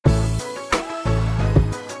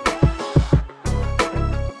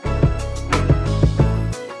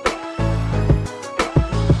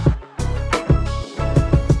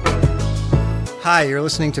Hi, you're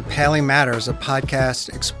listening to Paley Matters, a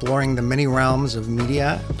podcast exploring the many realms of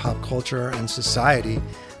media, pop culture, and society,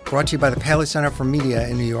 brought to you by the Paley Center for Media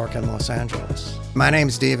in New York and Los Angeles. My name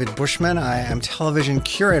is David Bushman. I am television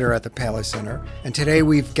curator at the Paley Center, and today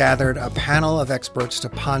we've gathered a panel of experts to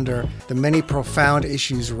ponder the many profound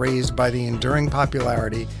issues raised by the enduring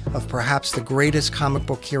popularity of perhaps the greatest comic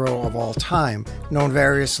book hero of all time, known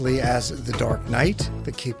variously as the Dark Knight,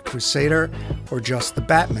 the Caped Crusader, or just the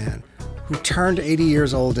Batman, who turned 80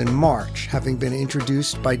 years old in March, having been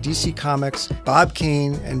introduced by DC Comics' Bob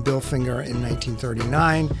Kane and Bill Finger in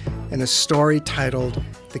 1939 in a story titled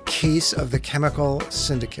The Case of the Chemical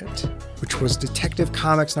Syndicate, which was Detective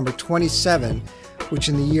Comics number 27, which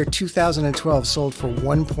in the year 2012 sold for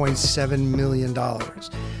 $1.7 million.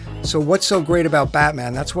 So what's so great about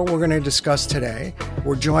Batman? That's what we're going to discuss today.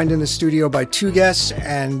 We're joined in the studio by two guests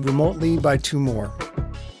and remotely by two more.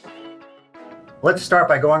 Let's start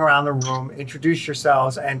by going around the room, introduce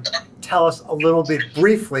yourselves, and tell us a little bit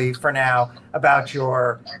briefly for now about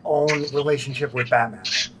your own relationship with Batman.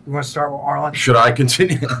 You want to start with Arlen? Should I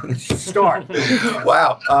continue? Start.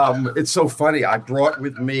 Wow. It's so funny. I brought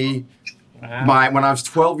with me when I was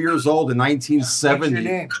 12 years old in 1970. What's your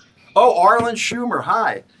name? Oh, Arlen Schumer.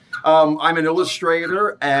 Hi. I'm an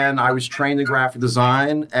illustrator, and I was trained in graphic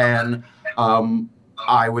design, and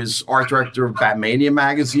I was art director of Batmania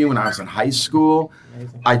magazine when I was in high school.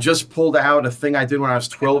 Amazing. I just pulled out a thing I did when I was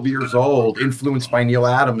 12 years old, influenced by Neal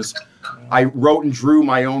Adams. I wrote and drew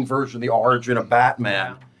my own version of the origin of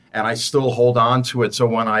Batman, and I still hold on to it. So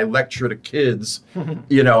when I lecture to kids,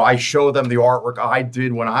 I show them the artwork I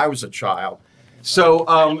did when I was a child. So,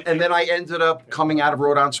 and then I ended up coming out of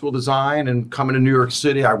Rhode Island School of Design and coming to New York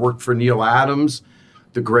City. I worked for Neal Adams,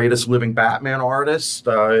 the greatest living Batman artist,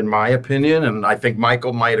 in my opinion, and I think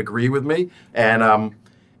Michael might agree with me, and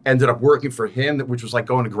ended up working for him, which was like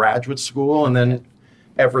going to graduate school, and then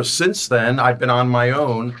ever since then, I've been on my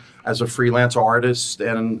own as a freelance artist,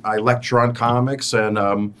 and I lecture on comics, and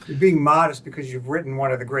You're being modest because you've written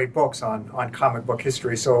one of the great books on comic book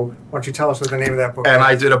history, so why don't you tell us what the name of that book is? And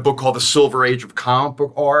I did a book called The Silver Age of Comic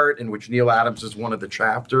Book Art, in which Neal Adams is one of the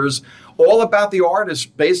chapters, all about the artists,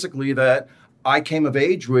 basically, that I came of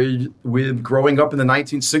age with growing up in the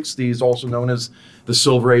 1960s, also known as the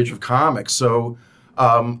Silver Age of Comics. So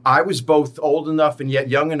I was both old enough and yet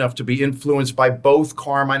young enough to be influenced by both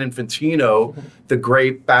Carmine Infantino, the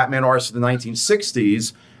great Batman artist of the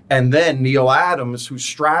 1960s, and then Neal Adams, who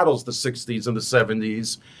straddles the 60s and the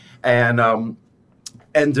 70s, and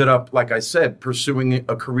ended up, like I said, pursuing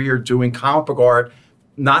a career doing comic book art,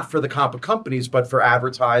 not for the comic book companies, but for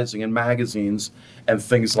advertising and magazines and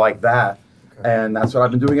things like that. And that's what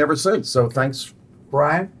I've been doing ever since. So thanks.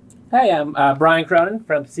 Brian? Hey, I'm Brian Cronin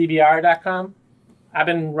from CBR.com. I've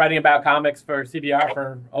been writing about comics for CBR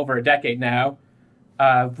for over a decade now.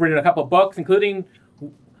 I've written a couple books, including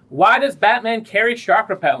Why Does Batman Carry Shark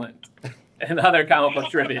Repellent? And other comic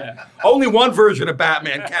book trivia. Only one version of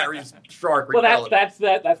Batman carries shark repellent.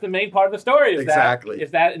 Well, that's the main part of the story. Exactly.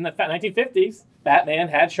 Is that in the 1950s, Batman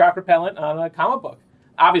had shark repellent on a comic book.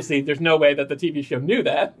 Obviously, there's no way that the TV show knew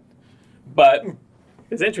that. But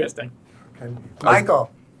it's interesting. Okay. Michael.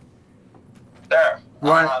 There.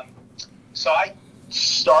 Right. So I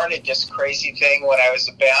started this crazy thing when I was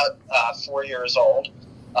about 4 years old.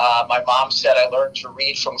 My mom said I learned to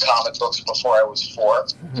read from comic books before I was 4.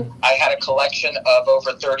 Mm-hmm. I had a collection of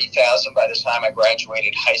over 30,000 by the time I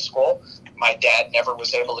graduated high school. My dad never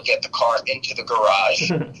was able to get the car into the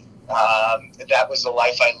garage. That was the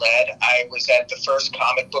life I led. I was at the first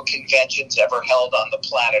comic book conventions ever held on the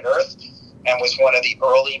planet Earth, and was one of the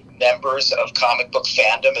early members of comic book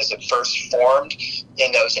fandom as it first formed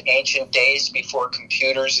in those ancient days before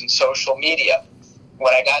computers and social media.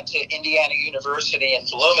 When I got to Indiana University in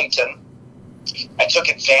Bloomington, I took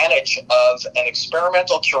advantage of an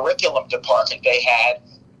experimental curriculum department they had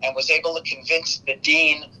and was able to convince the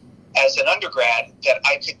dean as an undergrad that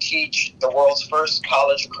I could teach the world's first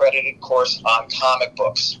college-accredited course on comic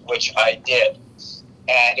books, which I did.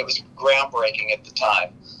 And it was groundbreaking at the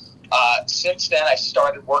time. Since then, I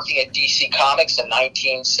started working at DC Comics in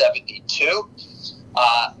 1972.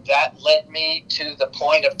 That led me to the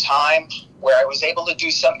point of time where I was able to do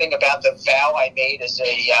something about the vow I made as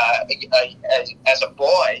a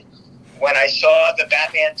boy when I saw the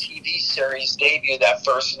Batman TV series debut that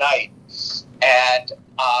first night. And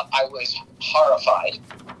I was horrified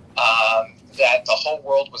that the whole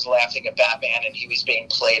world was laughing at Batman and he was being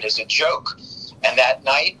played as a joke. And that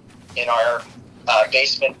night, in our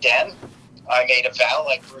basement den, I made a vow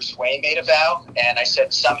like Bruce Wayne made a vow, and I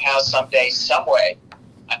said somehow, someday, someway,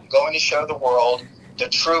 I'm going to show the world the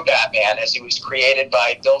true Batman, as he was created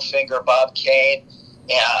by Bill Finger, Bob Kane,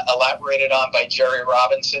 elaborated on by Jerry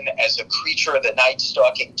Robinson as a creature of the night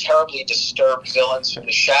stalking terribly disturbed villains from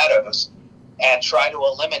the shadows, and try to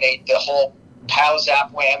eliminate the whole pow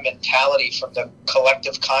zap wham mentality from the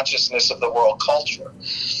collective consciousness of the world culture.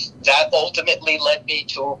 That ultimately led me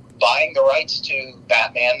to buying the rights to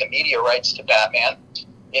Batman, the media rights to Batman,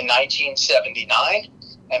 in 1979,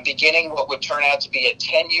 and beginning what would turn out to be a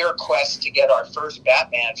 10-year quest to get our first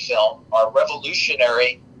Batman film, our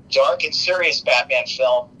revolutionary, dark and serious Batman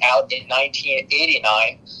film, out in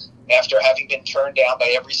 1989, after having been turned down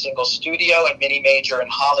by every single studio and mini major in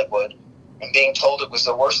Hollywood, and being told it was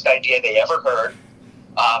the worst idea they ever heard.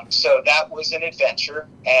 So that was an adventure,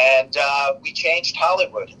 and we changed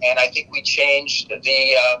Hollywood, and I think we changed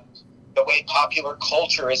the way popular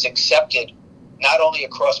culture is accepted, not only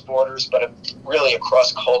across borders, but really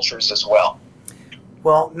across cultures as well.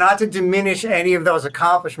 Well, not to diminish any of those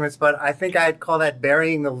accomplishments, but I think I'd call that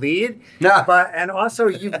burying the lead. Yeah. And also,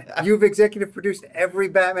 you've executive produced every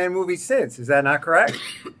Batman movie since. Is that not correct?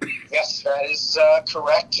 Yes, that is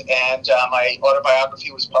correct. And my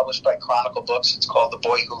autobiography was published by Chronicle Books. It's called The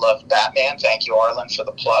Boy Who Loved Batman. Thank you, Arlen, for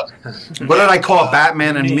the plug. What did I call it?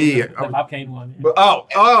 Batman and Me? The Bob Kane one.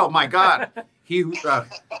 Oh my God.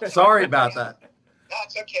 Sorry about that.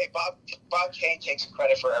 That's okay. Bob Kane takes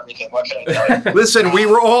credit for everything. What can I tell you? Listen, we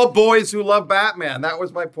were all boys who love Batman. That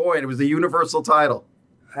was my point. It was a universal title.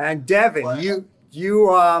 And Devin, you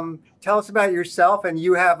tell us about yourself, and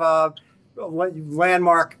you have a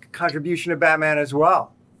landmark contribution to Batman as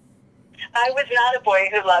well. I was not a boy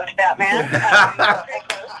who loved Batman.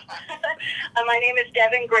 My name is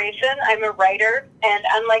Devin Grayson. I'm a writer, and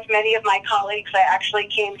unlike many of my colleagues, I actually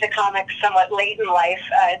came to comics somewhat late in life.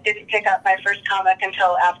 I didn't pick up my first comic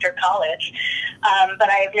until after college. But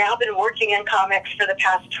I have now been working in comics for the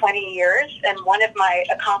past 20 years, and one of my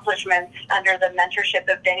accomplishments under the mentorship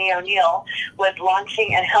of Denny O'Neil was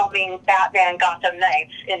launching and helming Batman Gotham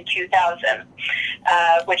Knights in 2000,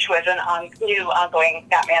 which was a new ongoing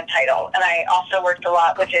Batman title. And I also worked a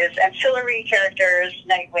lot with his ancillary characters,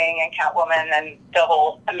 Nightwing and Catwoman, and the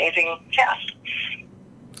whole amazing cast.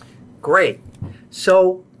 Great.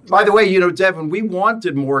 So, by the way, Devin, we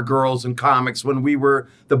wanted more girls in comics when we were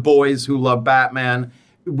the boys who loved Batman.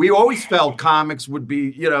 We always felt comics would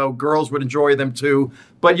be, girls would enjoy them too.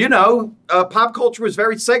 But, pop culture was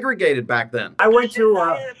very segregated back then. I went to...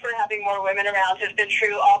 for having more women around has been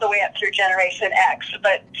true all the way up through Generation X,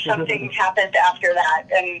 but something happened after that,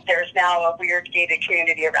 and there's now a weird gated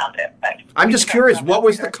community around it. But I'm just curious, what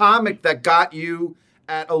was the comic that got you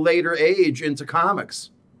at a later age into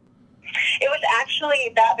comics? It was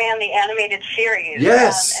actually Batman the Animated Series.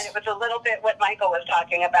 Yes. And it was a little bit what Michael was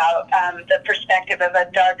talking about, the perspective of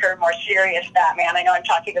a darker, more serious Batman. I know I'm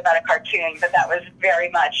talking about a cartoon, but that was very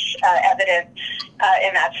much evident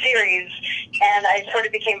in that series. And I sort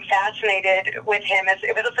of became fascinated with him.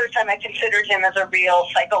 It was the first time I considered him as a real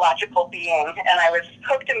psychological being, and I was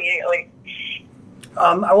hooked immediately.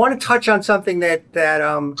 I want to touch on something that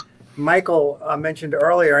Michael mentioned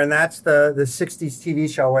earlier, and that's the 60s TV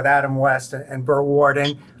show with Adam West and Burt Ward.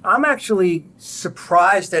 And I'm actually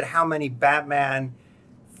surprised at how many Batman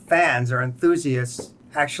fans or enthusiasts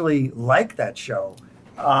actually like that show.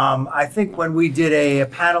 I think when we did a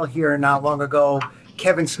panel here not long ago,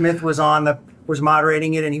 Kevin Smith was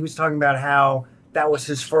moderating it, and he was talking about how that was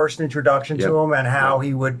his first introduction to him, and how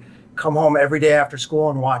he would come home every day after school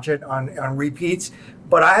and watch it on repeats.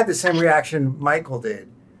 But I had the same reaction Michael did.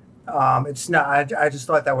 It's not. I just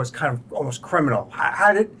thought that was kind of almost criminal.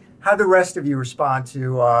 How did the rest of you respond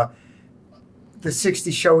to the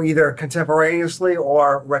 60s show, either contemporaneously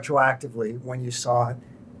or retroactively, when you saw it?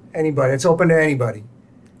 Anybody? It's open to anybody.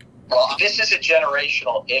 Well, this is a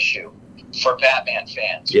generational issue for Batman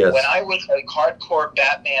fans. Yes. When I was a hardcore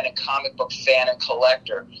Batman and comic book fan and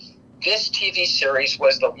collector, this TV series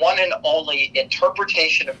was the one and only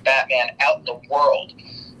interpretation of Batman out in the world.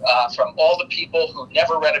 From all the people who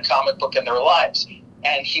never read a comic book in their lives.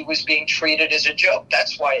 And he was being treated as a joke.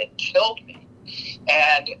 That's why it killed me.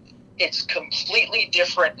 And it's completely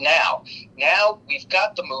different now. Now we've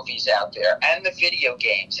got the movies out there, and the video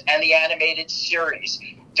games, and the animated series.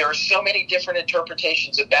 There are so many different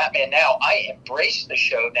interpretations of Batman now. I embrace the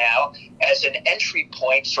show now as an entry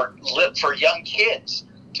point for young kids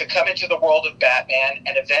to come into the world of Batman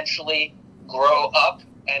and eventually grow up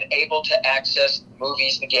and able to access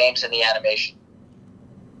movies, the games, and the animation.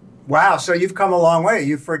 Wow, so you've come a long way.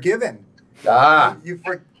 You've forgiven. Ah.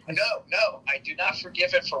 No, I do not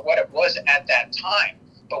forgive it for what it was at that time.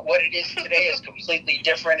 but what it is today is completely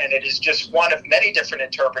different, and it is just one of many different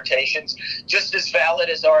interpretations, just as valid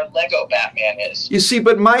as our Lego Batman is. You see,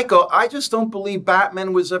 but Michael, I just don't believe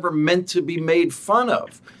Batman was ever meant to be made fun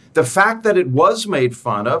of. The fact that it was made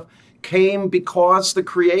fun of came because the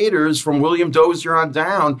creators from William Dozier on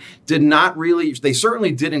down they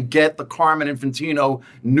certainly didn't get the Carmine Infantino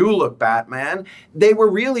new look Batman. They were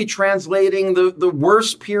really translating the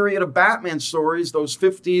worst period of Batman stories, those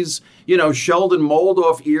 50s, Sheldon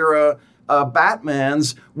Moldoff era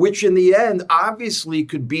Batmans, which in the end obviously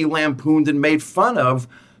could be lampooned and made fun of.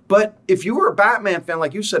 But if you were a Batman fan,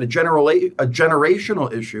 like you said, a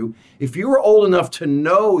generational issue, if you were old enough to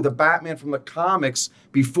know the Batman from the comics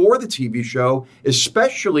before the TV show,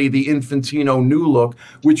 especially the Infantino new look,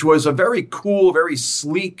 which was a very cool, very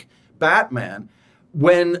sleek Batman,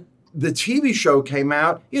 when the TV show came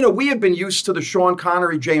out, we had been used to the Sean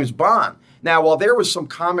Connery, James Bond. Now, while there was some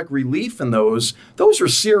comic relief in those are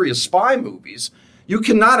serious spy movies. You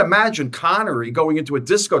cannot imagine Connery going into a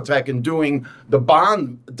discotheque and doing the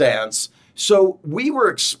Bond dance. So we were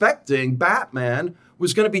expecting Batman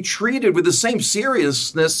was going to be treated with the same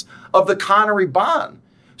seriousness of the Connery Bond.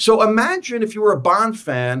 So imagine if you were a Bond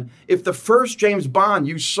fan, if the first James Bond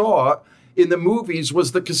you saw in the movies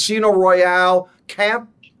was the Casino Royale camp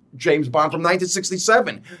James Bond from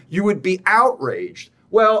 1967. You would be outraged.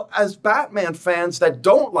 Well, as Batman fans that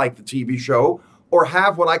don't like the TV show, or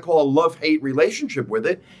have what I call a love-hate relationship with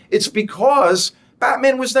it, it's because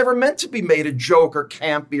Batman was never meant to be made a joke or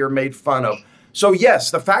campy or made fun of. So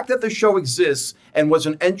yes, the fact that the show exists and was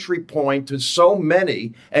an entry point to so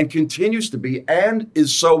many and continues to be and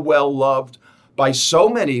is so well loved by so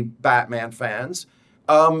many Batman fans,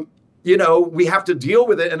 we have to deal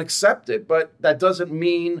with it and accept it. But that doesn't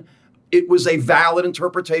mean it was a valid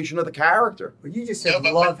interpretation of the character. Well, you just said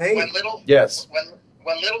love-hate. Yes.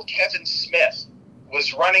 When little Kevin Smith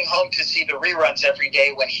was running home to see the reruns every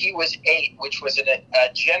day when he was 8, which was a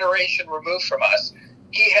generation removed from us,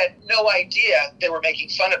 he had no idea they were making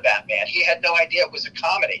fun of Batman. He had no idea it was a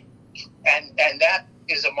comedy. And that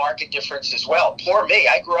is a marked difference as well. Poor me,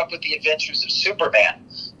 I grew up with The Adventures of Superman.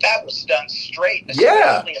 That was done straight,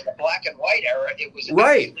 especially in the black and white era. It was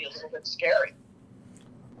actually a little bit scary.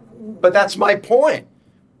 But that's my point.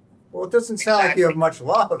 Well, it doesn't sound like you have much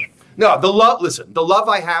love. No, the love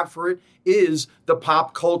I have for it is the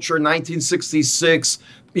pop culture 1966,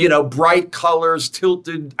 bright colors,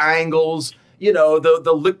 tilted angles,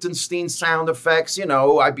 the Lichtenstein sound effects.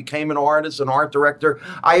 I became an artist, an art director.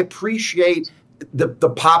 I appreciate the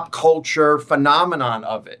pop culture phenomenon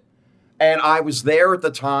of it. And I was there at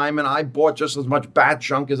the time, and I bought just as much bat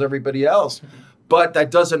junk as everybody else. But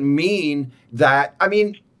that doesn't mean that,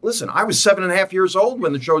 listen, I was 7.5 years old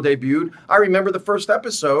when the show debuted. I remember the first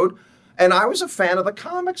episode, and I was a fan of the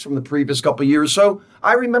comics from the previous couple of years. So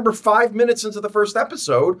I remember 5 minutes into the first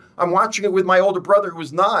episode, I'm watching it with my older brother who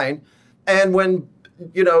was 9. And when,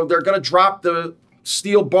 they're going to drop the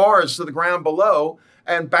steel bars to the ground below,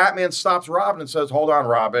 and Batman stops Robin and says, "Hold on,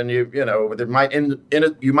 Robin, you might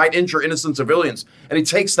injure innocent civilians." And he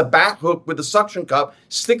takes the bat hook with the suction cup,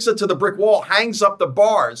 sticks it to the brick wall, hangs up the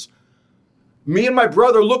bars. Me and my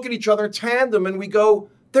brother look at each other in tandem and we go,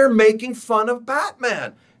 they're making fun of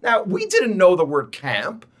Batman. Now, we didn't know the word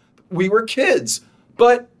camp. We were kids.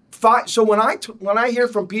 But so when I hear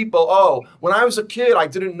from people, when I was a kid, I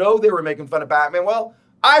didn't know they were making fun of Batman. Well,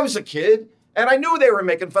 I was a kid and I knew they were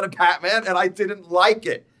making fun of Batman and I didn't like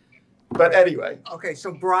it. But anyway. Okay,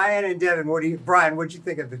 so Brian and Devin, what'd you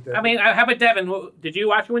think of it? How about Devin? Did you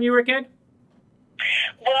watch it when you were a kid?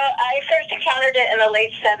 Well, I first encountered it in the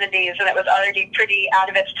late 70s, and it was already pretty out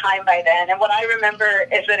of its time by then. And what I remember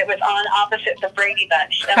is that it was on opposite the Brady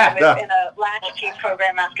Bunch. And I was in a latchkey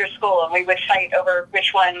program after school, and we would fight over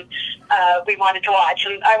which one we wanted to watch.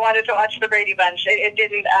 And I wanted to watch the Brady Bunch. It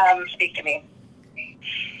didn't speak to me.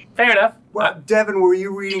 Fair enough. Well, Devin, were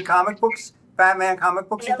you reading comic books, Batman comic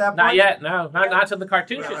books at that point? Not yet, no. Not till the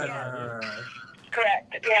cartoon shows.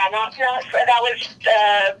 Correct. Yeah, that was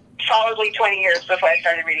solidly 20 years before I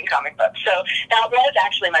started reading comic books. So that was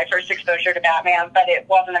actually my first exposure to Batman, but it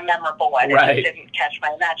wasn't a memorable one. Right. It just didn't catch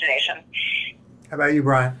my imagination. How about you,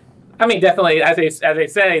 Brian? Definitely, as they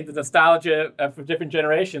say, the nostalgia for different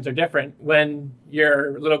generations are different. When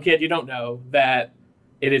you're a little kid, you don't know that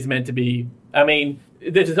it is meant to be.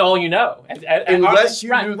 This is all you know. Unless you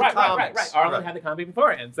knew the comics. Right. Arlen had the comic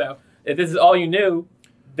beforehand. So if this is all you knew,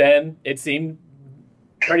 then it seemed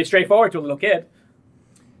pretty straightforward to a little kid.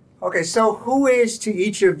 Okay, so who is to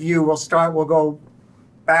each of you, we'll go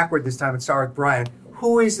backward this time and start with Brian.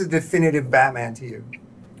 Who is the definitive Batman to you?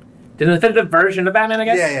 The definitive version of Batman, I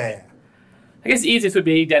guess? Yeah. I guess the easiest would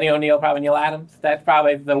be Denny O'Neil, probably Neil Adams. That's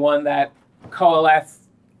probably the one that coalesced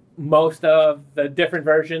most of the different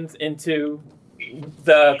versions into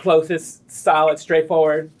the closest, solid,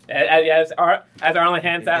 straightforward. As Arlen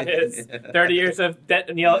hands out his 30 years of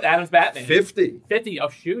Neil Adams Batman. 50. 50. Oh,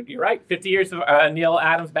 shoot, you're right. 50 years of Neil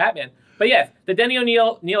Adams Batman. But yes, the Denny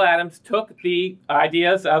O'Neil, Neil Adams took the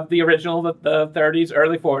ideas of the original, the 30s,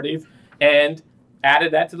 early 40s, and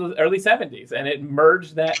added that to the early 70s. And it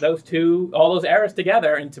merged all those eras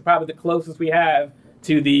together into probably the closest we have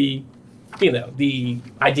to the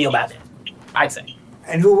ideal Batman, I'd say.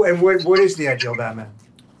 And what is the ideal Batman?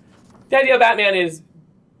 The ideal Batman is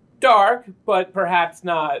dark, but perhaps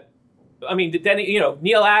not. I mean,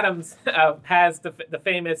 Neil Adams has the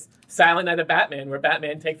famous Silent Night of Batman, where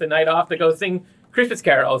Batman takes the night off to go sing Christmas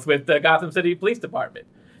carols with the Gotham City Police Department.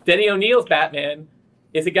 Denny O'Neil's Batman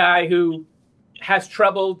is a guy who has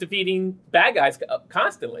trouble defeating bad guys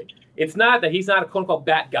constantly. It's not that he's not a quote-unquote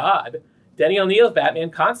bat god. Denny O'Neil's Batman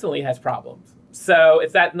constantly has problems. So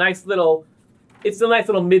it's that nice little... It's the nice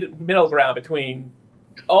little middle ground between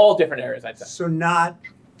all different areas, I'd say. So not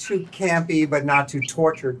too campy, but not too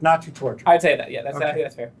tortured. Not too tortured. I'd say that, yeah. I think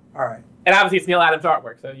that's fair. All right. And obviously it's Neil Adams'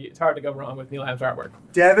 artwork, so it's hard to go wrong with Neil Adams' artwork.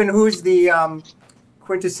 Devin, who's the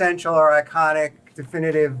quintessential or iconic,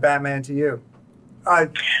 definitive Batman to you? Well,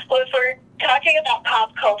 if we're talking about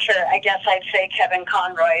pop culture, I guess I'd say Kevin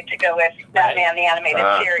Conroy to go with Batman the Animated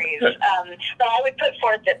Series. But I would put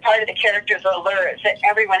forth that part of the character's allure is that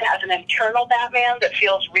everyone has an internal Batman that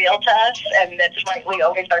feels real to us, and that's rightly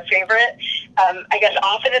always our favorite. I guess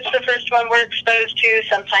often it's the first one we're exposed to,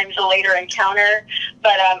 sometimes a later encounter,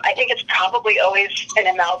 but I think it's probably always an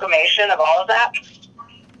amalgamation of all of that.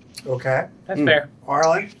 Okay. That's fair.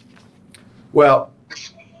 Arlen? Well,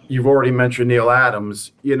 you've already mentioned Neil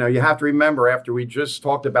Adams. You have to remember, after we just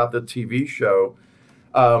talked about the TV show,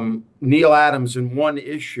 Neil Adams in one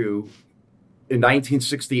issue in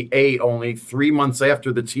 1968, only 3 months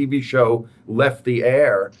after the TV show left the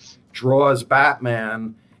air, draws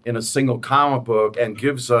Batman in a single comic book and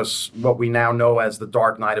gives us what we now know as the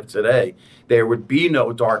Dark Knight of today. There would be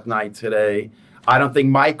no Dark Knight today. I don't think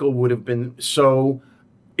Michael would have been so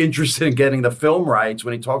interested in getting the film rights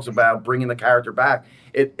when he talks about bringing the character back.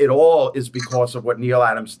 It all is because of what Neil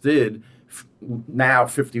Adams did now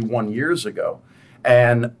 51 years ago.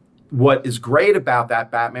 And what is great about that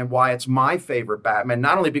Batman, why it's my favorite Batman,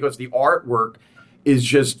 not only because the artwork is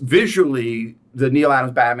just visually, the Neil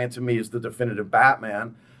Adams Batman to me is the definitive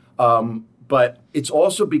Batman, but it's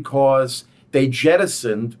also because they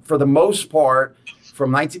jettisoned, for the most part,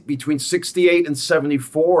 from between 68 and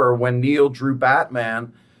 74, when Neil drew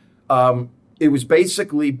Batman, it was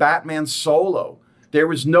basically Batman solo. There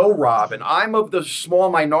was no Robin. I'm of the small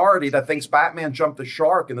minority that thinks Batman jumped the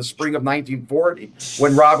shark in the spring of 1940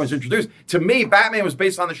 when Robin was introduced. To me, Batman was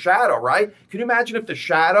based on the Shadow, right? Can you imagine if the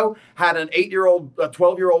Shadow had an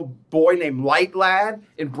 12-year-old boy named Light Lad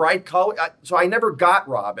in bright color? So I never got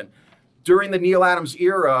Robin. During the Neil Adams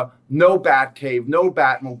era, no Batcave, no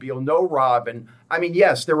Batmobile, no Robin. I mean,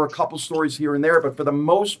 yes, there were a couple stories here and there, but for the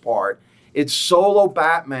most part, it's solo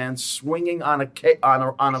Batman swinging on a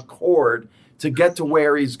cord to get to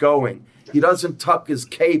where he's going. He doesn't tuck his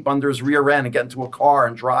cape under his rear end and get into a car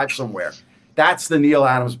and drive somewhere. That's the Neil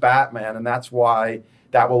Adams Batman, and that's why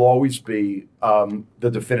that will always be the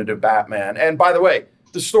definitive Batman. And by the way,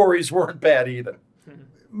 the stories weren't bad either.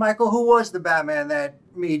 Michael, who was the Batman that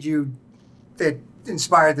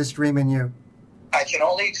inspired this dream in you? I can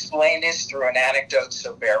only explain this through an anecdote,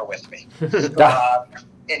 so bear with me.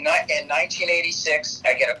 In 1986,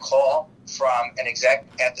 I get a call from an exec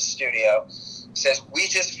at the studio. Says, we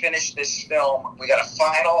just finished this film. We got a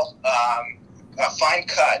fine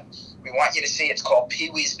cut. We want you to see it. It's called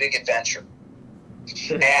Pee-wee's Big Adventure.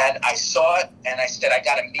 And I saw it, and I said, I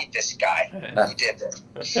got to meet this guy who did this.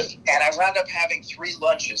 And I wound up having 3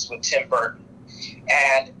 lunches with Tim Burton.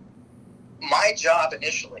 And my job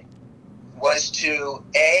initially was to,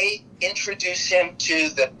 A, introduce him to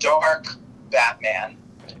the dark Batman,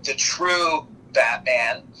 the true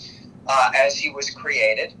Batman, as he was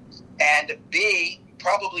created, and B,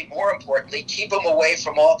 probably more importantly, keep him away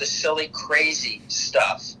from all the silly, crazy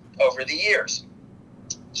stuff over the years.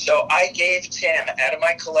 So I gave Tim, out of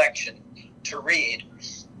my collection, to read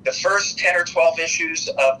the first 10 or 12 issues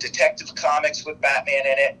of Detective Comics with Batman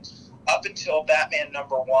in it, up until Batman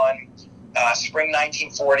 #1, spring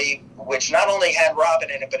 1940, which not only had Robin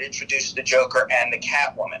in it, but introduced the Joker and the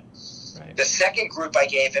Catwoman. Right. The second group I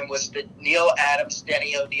gave him was the Neil Adams,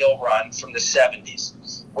 Denny O'Neil run from the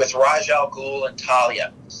 70s, with Ra's al Ghul and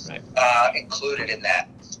Talia included in that.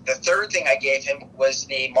 The third thing I gave him was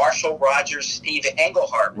the Marshall Rogers, Steve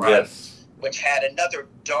Englehart run, which had another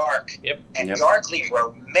dark and Yep. darkly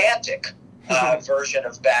romantic version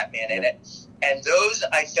of Batman in it. And those,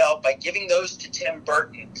 I felt, by giving those to Tim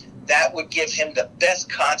Burton, that would give him the best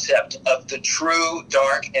concept of the true,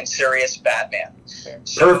 dark, and serious Batman. So,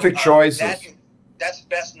 Perfect choices. That's the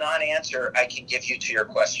best non-answer I can give you to your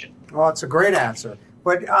question. Well, it's a great answer.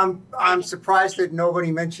 But I'm surprised that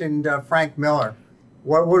nobody mentioned Frank Miller.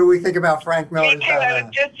 What do we think about Frank Miller? Me too. I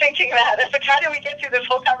was just thinking that. It's like, how did we get through this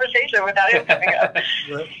whole conversation without him coming up?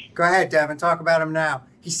 Go ahead, Devin. Talk about him now.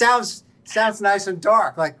 He sounds nice and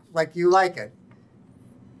dark, like you like it.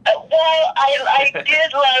 Well, I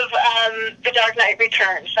did love The Dark Knight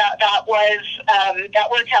Returns. That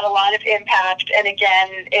work had a lot of impact, and again,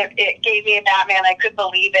 it gave me a Batman I could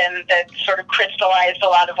believe in that sort of crystallized a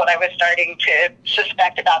lot of what I was starting to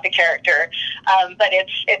suspect about the character. But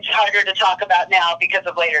it's harder to talk about now because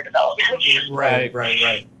of later developments. Right.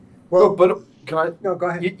 Well, but can I? No, go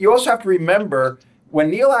ahead. You also have to remember when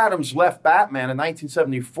Neil Adams left Batman in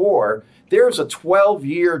 1974, there's a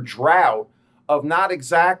 12-year drought of not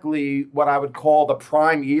exactly what I would call the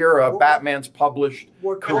prime era of Batman's published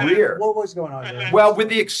career. What was going on there? Well, with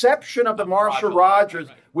the exception of the Marshall Rogers,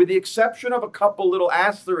 with the exception of a couple little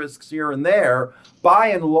asterisks here and there, by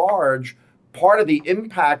and large, part of the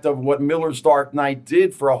impact of what Miller's Dark Knight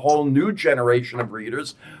did for a whole new generation of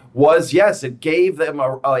readers was, yes, it gave them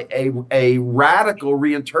a radical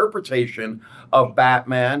reinterpretation of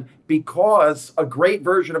Batman, because a great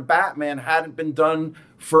version of Batman hadn't been done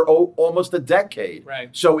for almost a decade. Right.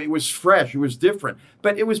 So it was fresh, it was different.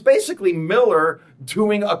 But it was basically Miller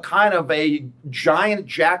doing a kind of a giant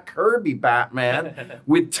Jack Kirby Batman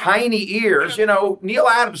with tiny ears. You know, Neil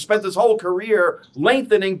Adams spent his whole career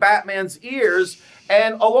lengthening Batman's ears,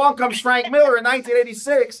 and along comes Frank Miller in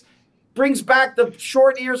 1986, brings back the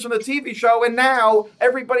short ears from the TV show, and now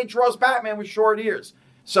everybody draws Batman with short ears.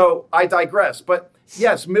 So I digress. But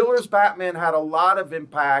yes, Miller's Batman had a lot of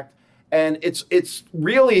impact, and it's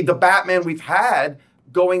really the Batman we've had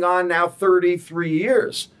going on now 33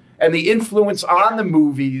 years. And the influence on the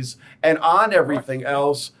movies and on everything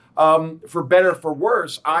else, for better or for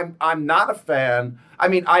worse, I'm not a fan. I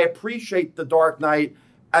mean, I appreciate The Dark Knight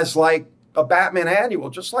as like a Batman annual,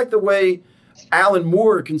 just like the way Alan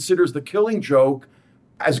Moore considers The Killing Joke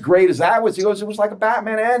as great as that was. He goes, it was like a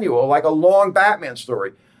Batman annual, like a long Batman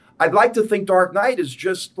story. I'd like to think Dark Knight is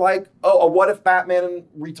just like, a what if Batman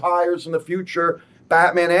retires in the future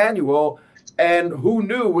Batman annual, and who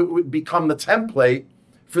knew it would become the template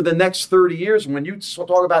for the next 30 years. When you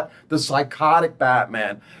talk about the psychotic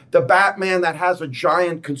Batman, the Batman that has a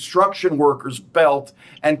giant construction worker's belt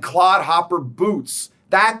and clodhopper boots,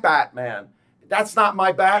 that Batman, that's not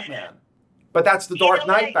my Batman. But that's the Dark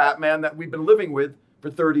Knight Batman that we've been living with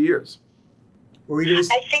for 30 years.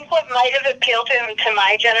 I think what might have appealed to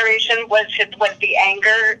my generation was the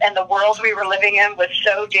anger, and the world we were living in was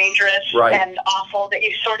so dangerous and awful that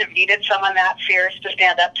you sort of needed someone that fierce to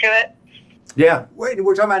stand up to it. Yeah. Wait,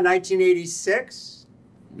 we're talking about 1986?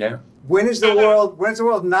 Yeah. When has the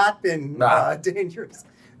world not been dangerous?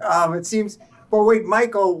 It seems. But wait,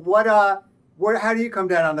 Michael, how do you come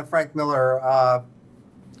down on the Frank Miller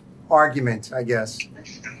argument, I guess?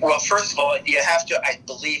 Well, first of all, you have to, I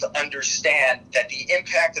believe, understand that the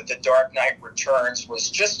impact of The Dark Knight Returns was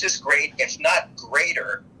just as great, if not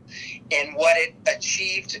greater, in what it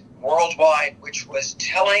achieved worldwide, which was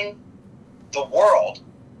telling the world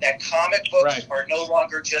that comic books are no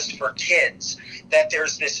longer just for kids, that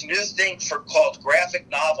there's this new thing called graphic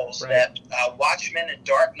novels, that Watchmen and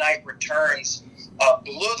Dark Knight Returns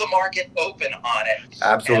blew the market open on it.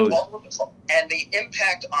 Absolutely. And the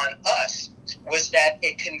impact on us was that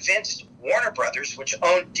it convinced Warner Brothers, which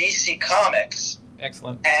owned DC Comics.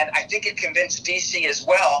 Excellent. And I think it convinced DC as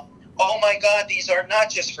well, oh my God, these are not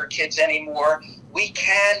just for kids anymore. We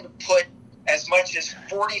can put as much as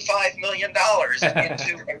 $45 million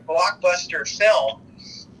into a blockbuster film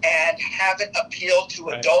and have it appeal to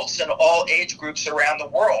adults and all age groups around the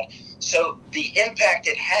world. So the impact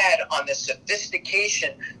it had on the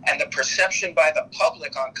sophistication and the perception by the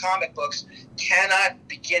public on comic books cannot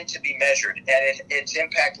begin to be measured, and its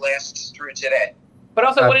impact lasts through today. But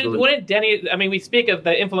also, wouldn't Denny, I mean, we speak of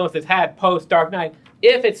the influence it's had post-Dark Knight.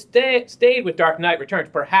 If it stayed with Dark Knight Returns,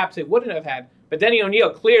 perhaps it wouldn't have had. But Denny O'Neil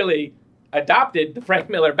clearly adopted the Frank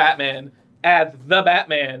Miller Batman as the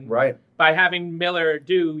Batman by having Miller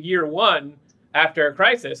do year one after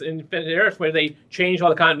Crisis in Infinite Earths, where they changed all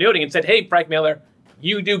the continuity and said, hey, Frank Miller,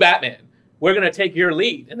 you do Batman. We're going to take your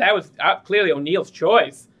lead. And that was clearly O'Neill's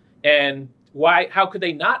choice. And how could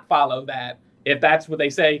they not follow that if that's what they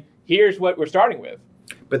say, here's what we're starting with?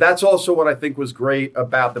 But that's also what I think was great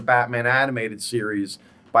about the Batman animated series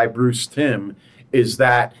by Bruce Timm is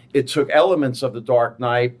that it took elements of The Dark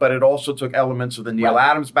Knight, but it also took elements of the Neil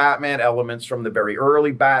Adams Batman, elements from the very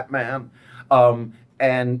early Batman,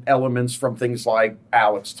 and elements from things like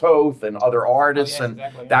Alex Toth and other artists.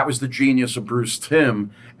 That was the genius of Bruce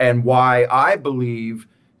Timm, and why I believe,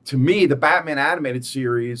 to me, the Batman animated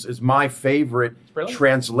series is my favorite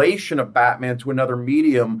translation of Batman to another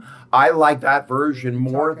medium. I like that version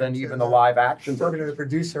more than even the live action version. Talking to the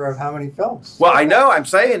producer of how many films? Well, I know. I'm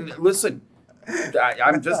saying, listen.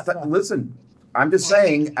 I'm just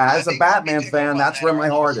saying, as a Batman fan, that's where my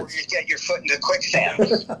heart is. You get your foot into quicksand.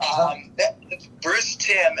 Bruce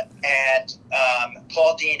Timm and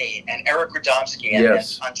Paul Dini and Eric Radomski and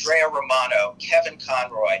Andrea Romano, Kevin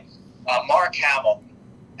Conroy, Mark Hamill,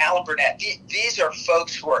 Alan Burnett. These are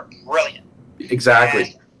folks who are brilliant. Exactly.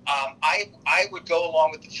 And, I would go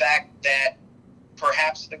along with the fact that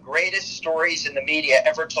perhaps the greatest stories in the media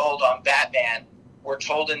ever told on Batman were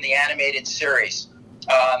told in the animated series.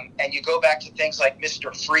 And you go back to things like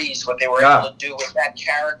Mr. Freeze, what they were able to do with that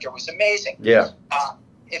character was amazing. Yeah.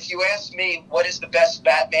 If you ask me what is the best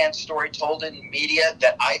Batman story told in media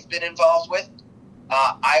that I've been involved with,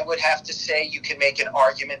 I would have to say you can make an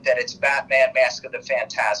argument that it's Batman Mask of the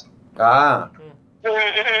Phantasm.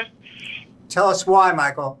 Tell us why,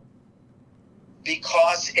 Michael.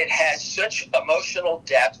 Because it has such emotional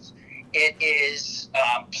depth. It is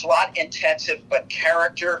plot intensive but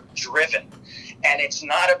character driven. And it's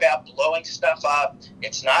not about blowing stuff up.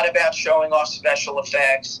 It's not about showing off special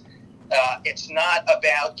effects. It's not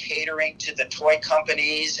about catering to the toy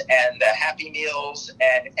companies and the Happy Meals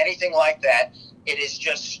and anything like that. It is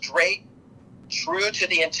just straight, true to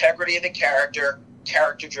the integrity of the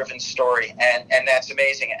character-driven story. And that's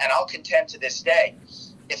amazing. And I'll contend to this day,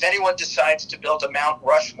 if anyone decides to build a Mount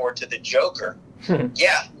Rushmore to the Joker,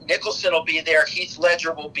 Nicholson will be there, Heath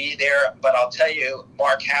Ledger will be there, but I'll tell you,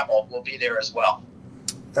 Mark Hamill will be there as well.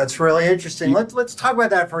 That's really interesting. Let's talk about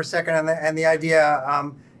that for a second, and the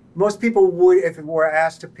idea. Most people would, if it were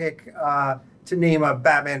asked to pick to name a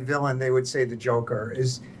Batman villain, they would say the Joker.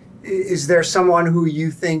 Is there someone who you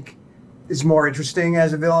think is more interesting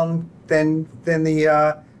as a villain than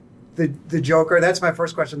the Joker? That's my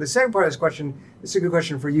first question. The second part of this question, it's a good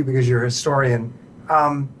question for you because you're a historian.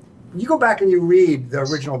 You go back and you read the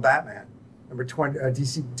original Batman, number 20,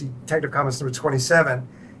 DC Detective Comics number 27.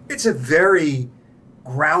 It's a very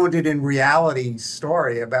grounded in reality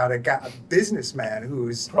story about a businessman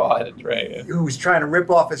who's trying to rip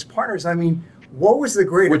off his partners. I mean, what was the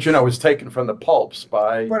great... Which, was taken from the pulps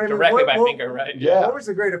directly by Finger, right? Yeah. What was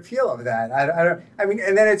the great appeal of that? I mean,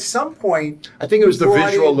 and then at some point... I think it was the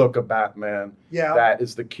visual look of Batman. Yeah. That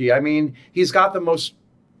is the key. I mean, he's got the most...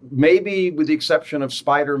 Maybe with the exception of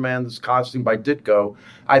Spider-Man's costume by Ditko,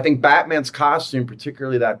 I think Batman's costume,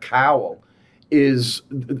 particularly that cowl, is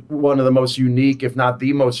one of the most unique, if not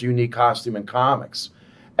the most unique costume in comics.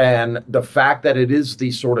 And the fact that it is the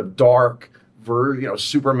sort of dark version,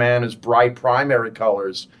 Superman is bright primary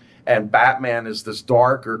colors, and Batman is this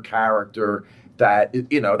darker character that,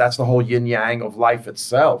 that's the whole yin-yang of life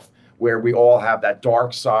itself, where we all have that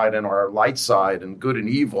dark side and our light side and good and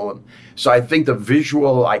evil. And so I think the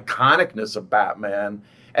visual iconicness of Batman,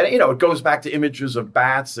 and, it goes back to images of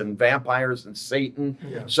bats and vampires and Satan.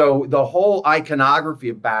 Yeah. So the whole iconography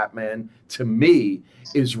of Batman, to me,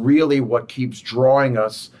 is really what keeps drawing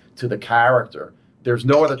us to the character. There's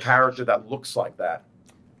no other character that looks like that.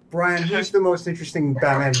 Brian, who's the most interesting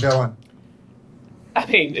Batman villain? I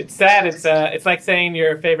mean, it's sad. It's like saying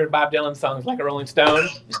your favorite Bob Dylan song is like a Rolling Stone.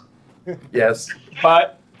 Yes.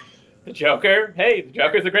 But the Joker's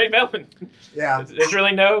a great villain. Yeah. There's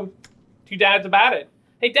really no two doubts about it.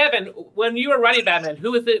 Hey, Devin, when you were writing Batman,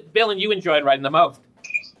 who was the villain you enjoyed writing the most?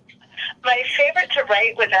 My favorite to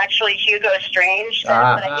write was actually Hugo Strange, but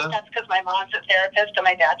I think that's because my mom's a therapist and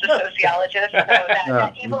my dad's a sociologist, so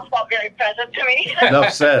that evil felt very present to me.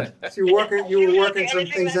 Enough said. So you were working some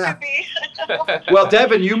things out. Well,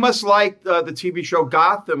 Devin, you must like the TV show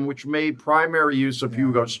Gotham, which made primary use of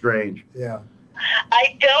Hugo Strange. Yeah.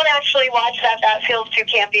 I don't actually watch that. That feels too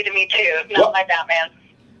campy to me, too. Not my Batman.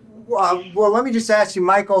 Well, let me just ask you,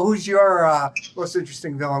 Michael, who's your most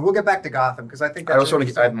interesting villain? We'll get back to Gotham because I think that's... I also want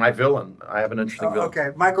to get my villain. I have an interesting villain.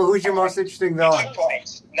 Okay, Michael, who's your most interesting villain? 2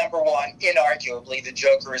 points. Number one, inarguably, the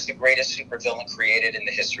Joker is the greatest supervillain created in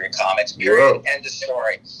the history of comics. Period. End of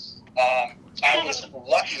story. I was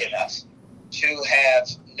lucky enough to have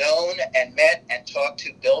known and met and talked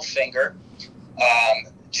to Bill Finger.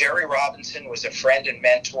 Jerry Robinson was a friend and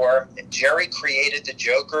mentor. Jerry created the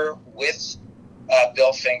Joker with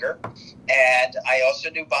Bill Finger, and I also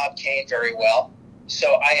knew Bob Kane very well.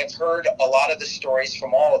 So I have heard a lot of the stories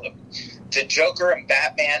from all of them. the Joker and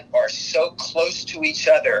Batman are so close to each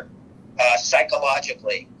other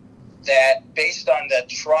psychologically that based on the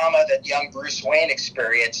trauma that young Bruce Wayne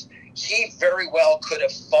experienced, he very well could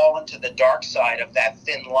have fallen to the dark side of that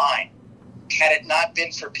thin line had it not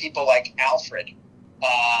been for people like Alfred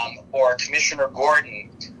or Commissioner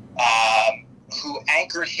Gordon who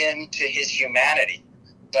anchored him to his humanity.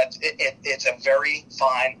 But it's a very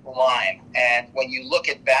fine line. And when you look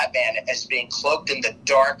at Batman as being cloaked in the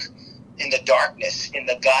darkness, in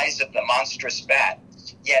the guise of the monstrous bat,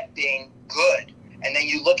 yet being good, and then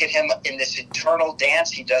you look at him in this eternal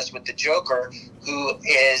dance he does with the Joker, who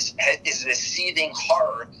is this seething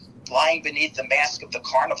horror lying beneath the mask of the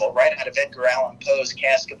carnival, right out of Edgar Allan Poe's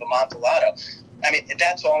Cask of Amontillado. I mean,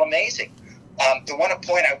 that's all amazing. The one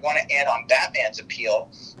point I want to add on Batman's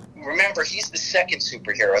appeal, remember, he's the second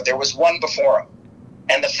superhero. There was one before him.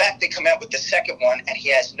 And the fact they come out with the second one and he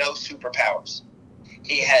has no superpowers.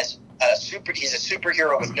 He's a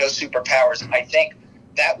superhero with no superpowers. I think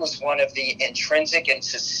that was one of the intrinsic and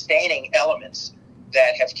sustaining elements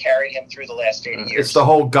that have carried him through the last 80 years. It's the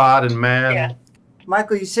whole God and man. Yeah.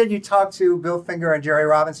 Michael, you said you talked to Bill Finger and Jerry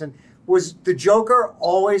Robinson. Was the Joker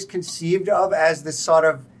always conceived of as this sort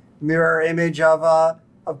of mirror image of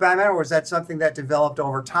Batman, or was that something that developed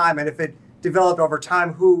over time? And if it developed over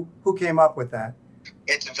time, who came up with that?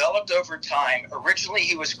 It developed over time. Originally,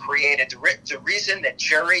 he was created. The reason that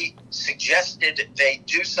Jerry suggested they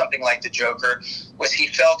do something like the Joker was he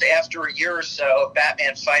felt after a year or so of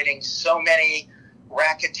Batman fighting so many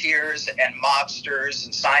racketeers and mobsters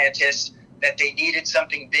and scientists that they needed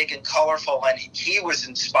something big and colorful. And he was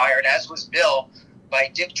inspired, as was Bill, by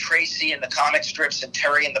Dick Tracy and the comic strips and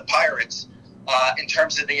Terry and the Pirates in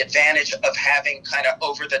terms of the advantage of having kind of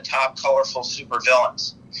over-the-top, colorful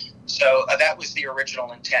supervillains. So that was the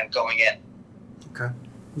original intent going in. Okay.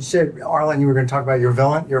 You said, Arlen, you were going to talk about your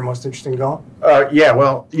villain, your most interesting villain? Yeah,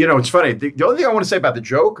 well, it's funny. The only thing I want to say about the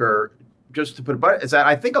Joker, just to put it bluntly, is that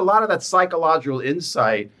I think a lot of that psychological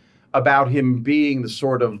insight about him being the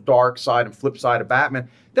sort of dark side and flip side of Batman,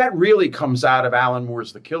 that really comes out of Alan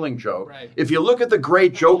Moore's The Killing Joke. Right. If you look at the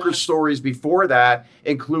great Joker stories before that,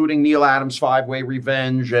 including Neil Adams' Five-Way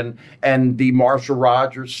Revenge and the Marshall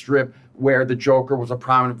Rogers strip where the Joker was a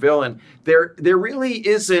prominent villain, there really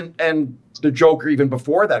isn't, and the Joker even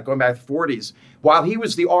before that, going back to the 40s, while he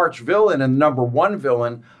was the arch villain and number one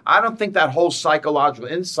villain, I don't think that whole psychological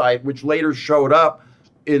insight, which later showed up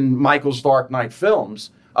in Michael's Dark Knight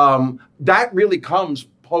films, that really comes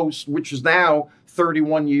post, which is now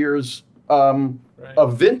 31 years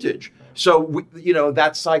of vintage. So,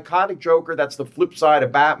 that psychotic Joker, that's the flip side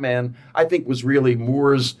of Batman, I think was really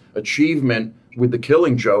Moore's achievement with The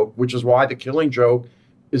Killing Joke, which is why The Killing Joke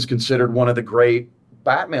is considered one of the great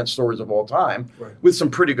Batman stories of all time, with some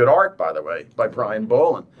pretty good art, by the way, by Brian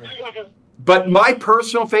Bolland. Right. But my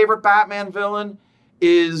personal favorite Batman villain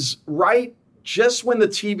is just when the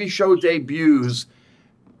TV show debuts,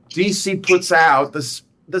 DC puts out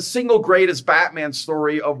the single greatest Batman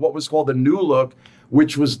story of what was called the New Look,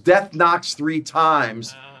 which was Death Knocks 3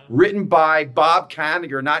 Times, written by Bob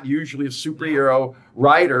Kanigher, not usually a superhero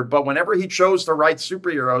writer, but whenever he chose to write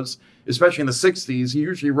superheroes, especially in the 60s, he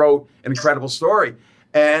usually wrote an incredible story.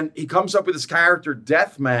 And he comes up with this character,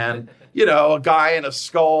 Deathman, a guy in a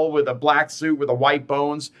skull with a black suit with a white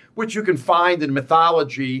bones, which you can find in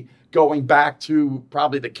mythology going back to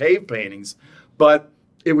probably the cave paintings. But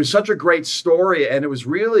it was such a great story, and it was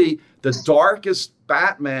really the darkest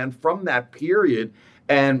Batman from that period,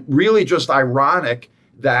 and really just ironic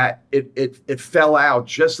that it fell out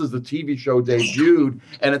just as the TV show debuted.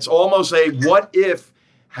 And it's almost a what if,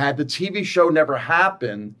 had the TV show never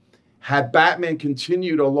happened, had Batman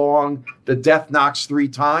continued along the Death Knocks 3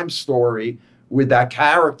 Times story with that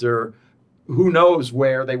character, who knows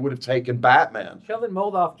where they would have taken Batman. Sheldon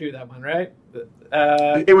Moldoff drew that one, right?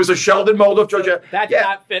 It was a Sheldon Moldoff. So that did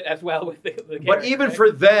not fit as well with the character. But even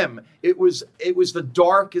for them, it was the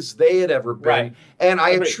darkest they had ever been. Right. And I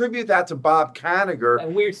attribute that to Bob Kanigher. A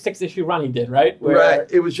weird 6-issue run he did, right? Right.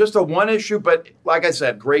 It was just a one issue, but like I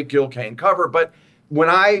said, great Gil Kane cover. But when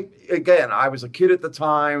I was a kid at the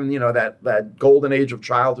time, that golden age of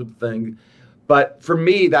childhood thing. But for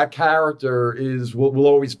me, that character will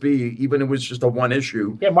always be, even if it was just a one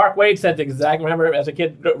issue. Yeah, Mark Waid said remember as a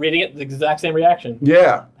kid reading it, the exact same reaction.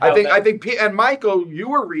 Yeah, I think, and Michael, you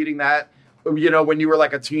were reading that, when you were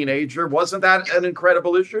like a teenager. Wasn't that an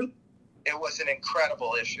incredible issue? It was an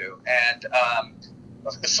incredible issue. And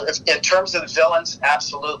in terms of the villains,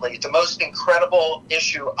 absolutely. The most incredible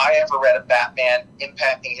issue I ever read of Batman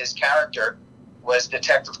impacting his character was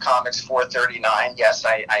Detective Comics 439. Yes,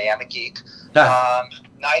 I am a geek.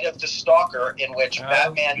 Night of the Stalker, in which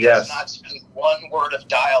Batman Yes. does not speak one word of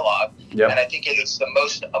dialogue. Yep. And I think it is the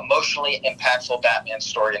most emotionally impactful Batman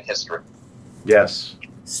story in history. Yes.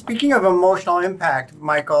 Speaking of emotional impact,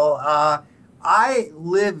 Michael, I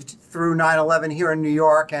lived through 9/11 here in New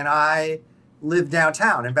York, and I lived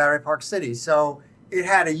downtown in Battery Park City. So it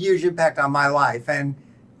had a huge impact on my life. And,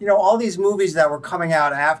 you know, all these movies that were coming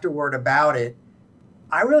out afterward about it,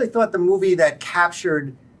 I really thought the movie that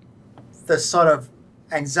captured the sort of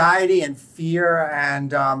anxiety and fear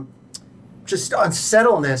and just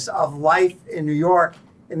unsettledness of life in New York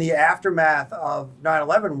in the aftermath of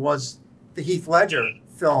 9/11 was the Heath Ledger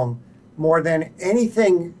film more than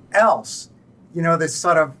anything else. You know, this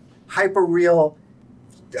sort of hyper-real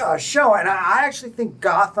show. And I actually think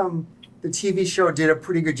Gotham, the TV show, did a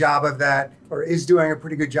pretty good job of that, or is doing a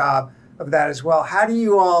pretty good job of that as well. How do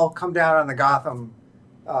you all come down on the Gotham?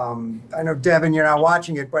 I know, Devin, you're not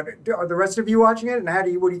watching it, but are the rest of you watching it? And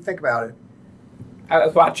what do you think about it? I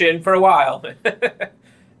was watching for a while.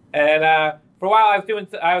 And for a while I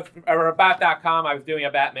was about.com, I was doing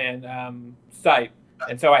a Batman site.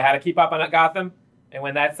 And so I had to keep up on Gotham. And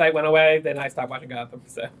when that site went away, then I stopped watching Gotham.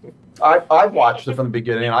 So I've watched it from the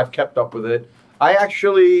beginning, and I've kept up with it. I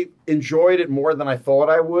actually enjoyed it more than I thought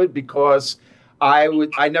I would, because I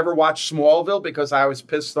never watched Smallville because I was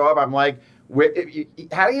pissed off. I'm like,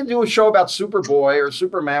 how do you do a show about Superboy or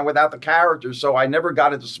Superman without the characters? So I never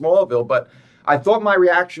got into Smallville, but I thought my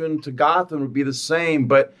reaction to Gotham would be the same.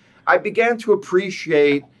 But I began to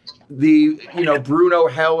appreciate Bruno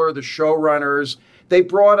Heller, the showrunners. They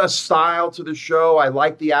brought a style to the show. I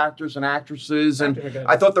liked the actors and actresses, and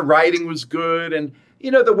I thought the writing was good. And,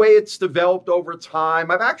 the way it's developed over time,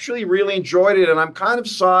 I've actually really enjoyed it, and I'm kind of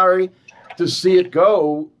sorry to see it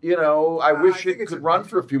go. I wish it could run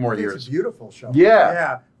for a few more years. It's a beautiful show.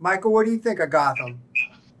 Yeah. Michael, what do you think of Gotham?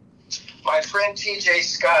 My friend T.J.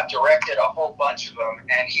 Scott directed a whole bunch of them,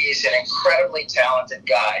 and he's an incredibly talented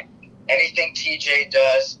guy. Anything T.J.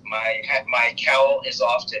 does, my cowl is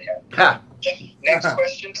off to him. Ha. Next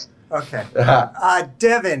question. Okay.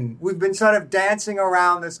 Devin, we've been sort of dancing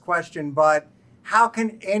around this question, but how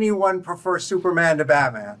can anyone prefer Superman to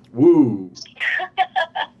Batman? Woo.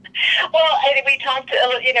 Well, we talked,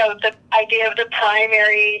 the idea of the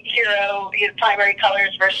primary hero, primary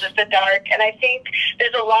colors versus the dark. And I think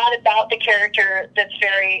there's a lot about the character that's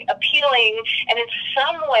very appealing. And in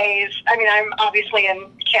some ways, I'm obviously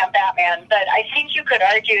in Camp Batman, but I think you could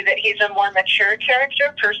argue that he's a more mature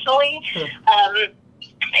character personally.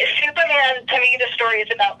 Superman, to me, the story is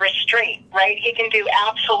about restraint, right? He can do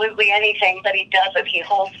absolutely anything, but he doesn't. He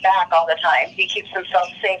holds back all the time. He keeps himself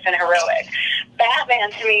safe and heroic. Batman,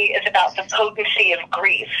 to me, is about the potency of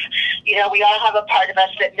grief. We all have a part of us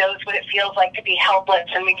that knows what it feels like to be helpless,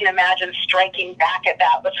 and we can imagine striking back at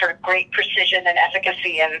that with sort of great precision and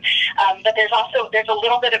efficacy. And but there's a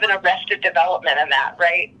little bit of an arrested development in that,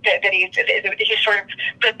 right? That he's sort of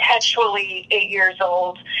perpetually 8 years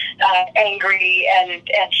old, angry and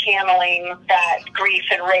channeling that grief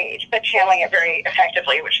and rage, but channeling it very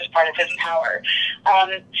effectively, which is part of his power.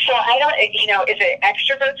 So I don't, is it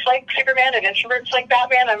extroverts like Superman and introverts like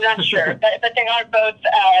Batman? I'm not sure, but they are both.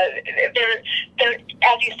 They're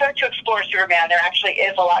as you start to explore Superman, there actually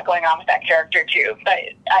is a lot going on with that character too. But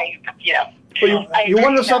you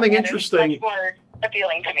wanted something interesting. Much more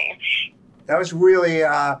appealing to me. That was really,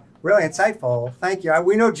 really insightful. Thank you.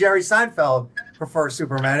 We know Jerry Seinfeld prefers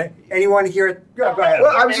Superman. Anyone here? Go ahead.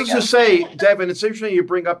 Well, I was just going to say, Devin, it's interesting you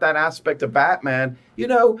bring up that aspect of Batman.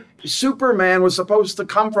 Superman was supposed to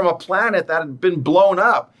come from a planet that had been blown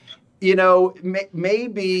up.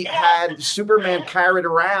 Maybe had Superman carried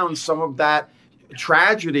around some of that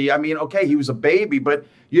tragedy. Okay, he was a baby, but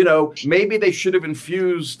maybe they should have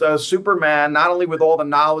infused Superman not only with all the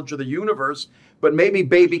knowledge of the universe, but maybe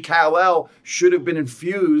baby Kal-El should have been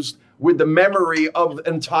infused with the memory of the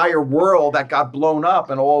entire world that got blown up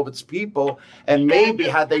and all of its people. And maybe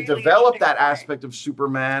had they developed that aspect of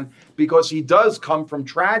Superman, because he does come from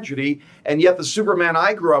tragedy, and yet the Superman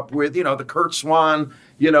I grew up with, the Kurt Swan,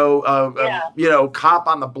 cop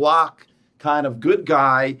on the block kind of good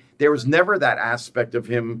guy, there was never that aspect of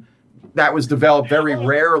him. That was developed very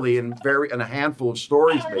rarely in a handful of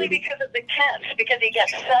stories, Probably maybe. because of the Kents, because he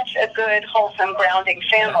gets such a good, wholesome, grounding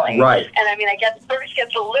family. Right. And I guess Bruce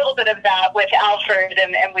gets a little bit of that with Alfred,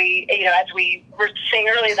 and we, as we were saying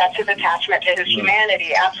earlier, that's his attachment to his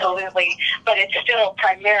humanity, absolutely. But it's still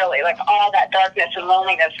primarily, like, all that darkness and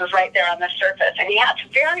loneliness is right there on the surface. And that's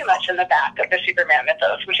very much in the back of the Superman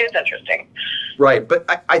mythos, which is interesting. Right. But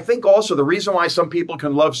I think also the reason why some people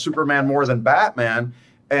can love Superman more than Batman,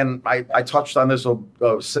 and I touched on this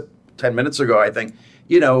 10 minutes ago, I think,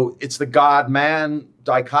 it's the God-man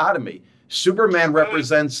dichotomy. Superman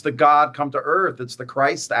represents the God come to earth. It's the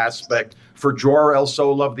Christ aspect. For Jor-El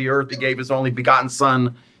so loved the earth, he gave his only begotten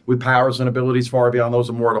son with powers and abilities far beyond those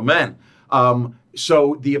of mortal men.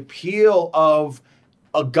 So the appeal of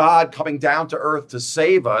a God coming down to earth to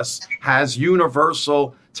save us has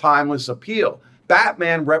universal, timeless appeal.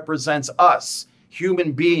 Batman represents us,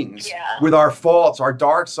 human beings, with our faults, our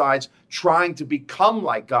dark sides, trying to become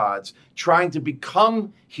like gods, trying to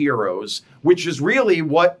become heroes, which is really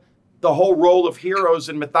what the whole role of heroes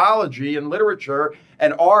in mythology and literature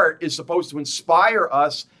and art is supposed to inspire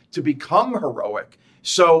us to become heroic.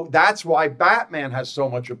 So that's why Batman has so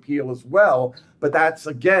much appeal as well. But that's,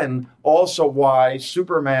 again, also why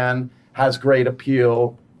Superman has great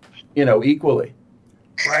appeal, equally.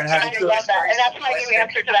 I love that. And that's my new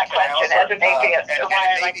answer to that question as an atheist. So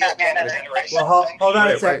why I like Batman better. Well, hold on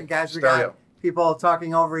a second, guys. We got people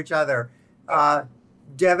talking over each other.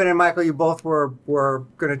 Devin and Michael, you both were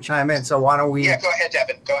going to chime in, so why don't we... Yeah, go ahead,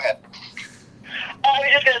 Devin. Go ahead. I was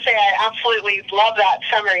just going to say I absolutely love that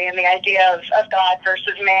summary and the idea of God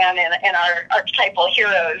versus man and our archetypal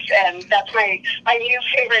heroes. And that's my new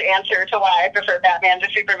favorite answer to why I prefer Batman to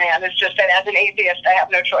Superman, is just that as an atheist, I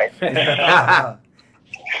have no choice.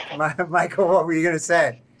 Michael, what were you going to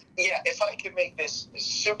say? Yeah, if I could make this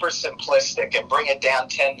super simplistic and bring it down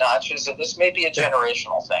 10 notches, and this may be a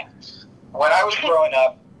generational thing. When I was growing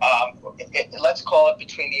up, let's call it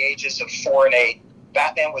between the ages of 4 and 8,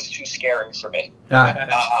 Batman was too scary for me.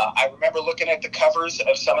 I remember looking at the covers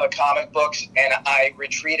of some of the comic books, and I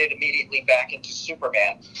retreated immediately back into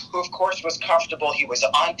Superman, who, of course, was comfortable. He was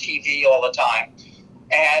on TV all the time.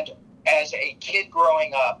 And as a kid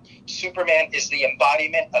growing up, Superman is the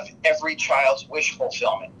embodiment of every child's wish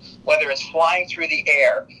fulfillment, whether it's flying through the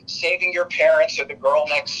air, saving your parents or the girl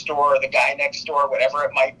next door or the guy next door, whatever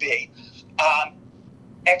it might be.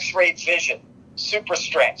 X-ray vision, super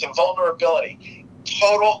strength, invulnerability,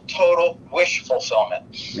 total wish fulfillment.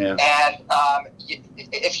 Yeah. And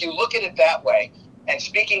if you look at it that way, and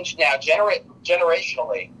speaking now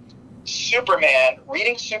generationally, Superman,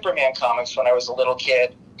 reading Superman comics when I was a little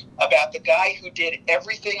kid, about the guy who did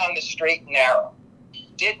everything on the straight and narrow,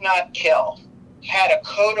 did not kill, had a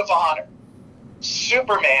code of honor.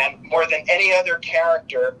 Superman, more than any other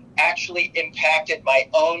character, actually impacted my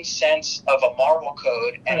own sense of a moral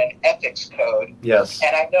code and an ethics code. Yes.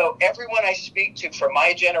 And I know everyone I speak to from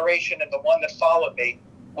my generation and the one that followed me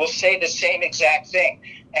will say the same exact thing.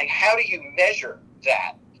 And how do you measure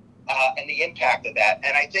that and the impact of that?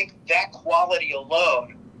 And I think that quality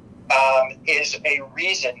alone is a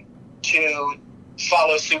reason to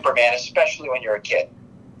follow Superman, especially when you're a kid.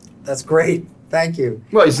 That's great. Thank you.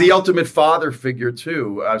 Well, he's the ultimate father figure,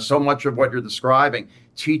 too. So much of what you're describing,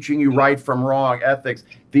 teaching you right from wrong, ethics,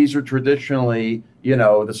 these are traditionally,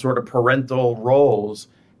 the sort of parental roles.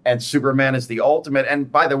 And Superman is the ultimate. And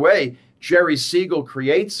by the way, Jerry Siegel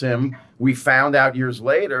creates him, we found out years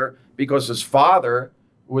later, because his father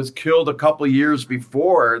was killed a couple of years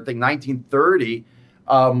before, I think 1930,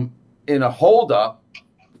 in a holdup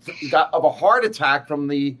of a heart attack from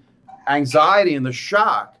the anxiety and the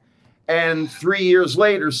shock. And 3 years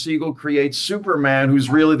later, Siegel creates Superman, who's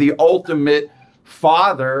really the ultimate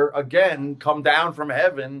father, again, come down from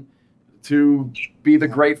heaven to be the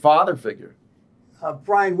great father figure.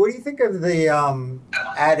 Brian, what do you think of the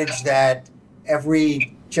adage that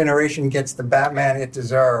every generation gets the Batman it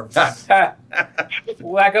deserves? Well,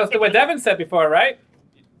 that goes to what Devin said before, right?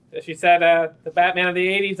 She said the Batman of the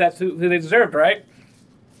 80s, that's who they deserved, right?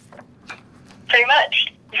 Pretty much.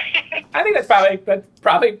 I think that's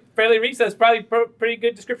probably fairly recent. It's probably pretty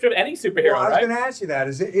good description of any superhero, well, I was going to ask you that.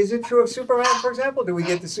 Is it true of Superman, for example? Do we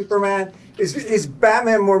get the Superman? Is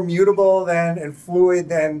Batman more mutable and fluid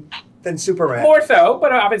than Superman? More so,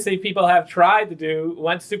 but obviously people have tried to do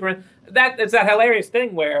once Superman. It's that hilarious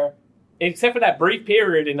thing where, except for that brief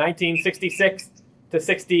period in 1966 to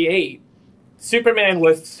 68, Superman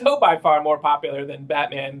was so by far more popular than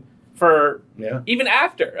Batman. Even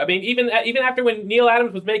after. I mean, even after when Neil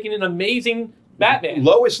Adams was making an amazing Batman.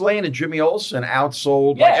 Lois Lane and Jimmy Olsen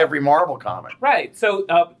outsold like every Marvel comic. Right. So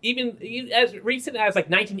even as recent as like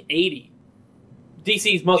 1980,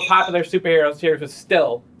 DC's most popular superhero series was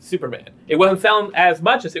still Superman. It wasn't selling as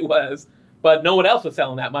much as it was, but no one else was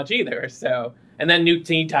selling that much either. So, and then New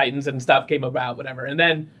Teen Titans and stuff came about, whatever. And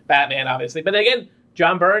then Batman, obviously. But again,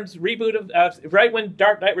 John Byrne's reboot of right when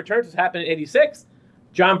Dark Knight Returns was happening in 86,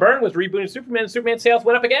 John Byrne was rebooting Superman, and Superman sales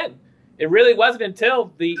went up again. It really wasn't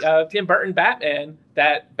until the Tim Burton Batman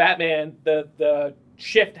that the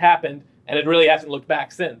shift happened, and it really hasn't looked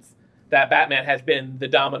back since. That Batman has been the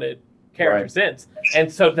dominant character since.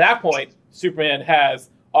 And so to that point, Superman has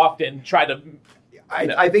often tried to.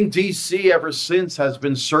 I think DC ever since has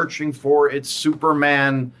been searching for its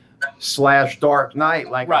Superman / Dark Knight,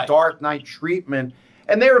 like a Dark Knight treatment.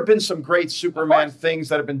 And there have been some great Superman things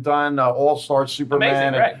that have been done, All-Star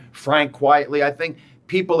Superman, and Frank Quitely. I think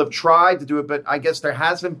people have tried to do it, but I guess there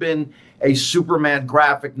hasn't been a Superman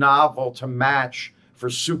graphic novel to match for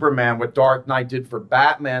Superman what Dark Knight did for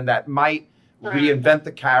Batman that might reinvent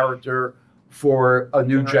the character for a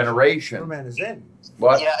new generation. Superman is in.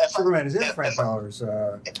 What? Yeah, Superman is in Frank Miller's.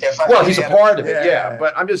 Well, he's a part of it, yeah.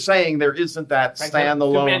 But I'm just saying there isn't that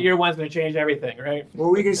standalone. Superman Year One's going to change everything, right? What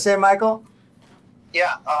were you going to say, Michael?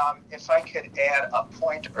 Yeah, if I could add a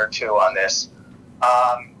point or two on this.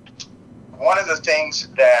 One of the things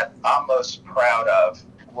that I'm most proud of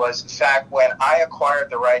was the fact when I acquired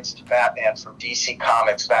the rights to Batman from DC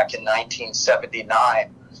Comics back in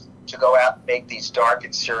 1979 to go out and make these dark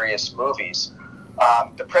and serious movies.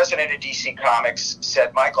 The president of DC Comics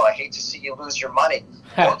said, Michael, I hate to see you lose your money.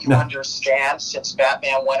 Don't you understand, since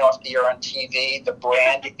Batman went off the air on TV, the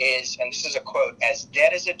brand is, and this is a quote, as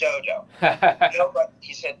dead as a dodo.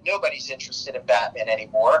 He said, nobody's interested in Batman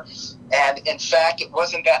anymore. And in fact, it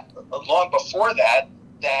wasn't that long before that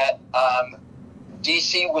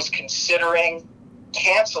DC was considering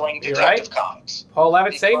canceling Detective Comics. Paul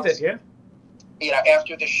Levitt saved it, yeah. You know,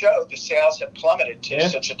 after the show, the sales had plummeted to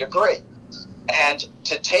such a degree. And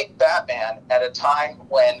to take Batman at a time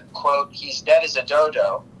when, quote, he's dead as a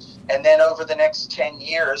dodo, and then over the next 10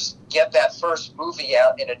 years, get that first movie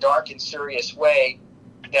out in a dark and serious way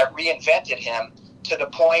that reinvented him to the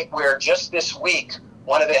point where just this week,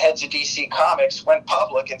 one of the heads of DC Comics went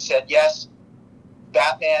public and said, yes,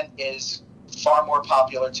 Batman is far more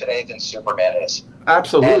popular today than Superman is.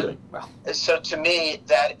 Absolutely. And so to me,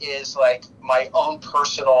 that is like my own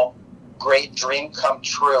personal great dream come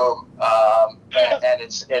true, and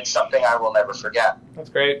it's something I will never forget. That's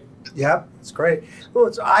great. Yep, it's great.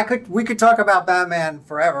 Well, we could talk about Batman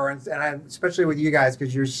forever, and especially with you guys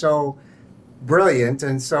because you're so brilliant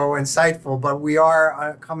and so insightful. But we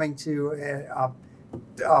are coming to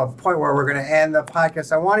a point where we're going to end the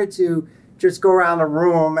podcast. I wanted to just go around the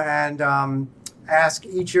room and ask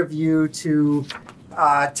each of you to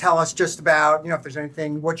tell us just about, if there's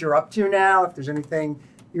anything, what you're up to now, if there's anything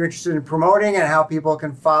you're interested in promoting, and how people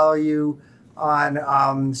can follow you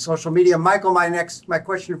on social media. Michael, my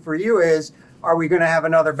question for you is, are we going to have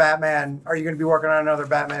another Batman? Are you going to be working on another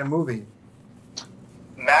Batman movie?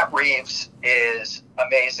 Matt Reeves is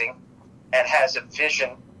amazing and has a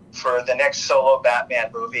vision for the next solo Batman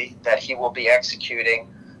movie that he will be executing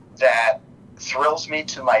that thrills me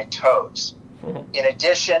to my toes. In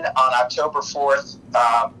addition, on October 4th,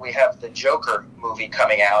 we have the Joker movie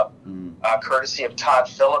coming out, courtesy of Todd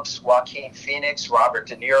Phillips, Joaquin Phoenix, Robert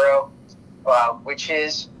De Niro, which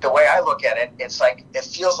is, the way I look at it, it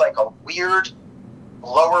feels like a weird,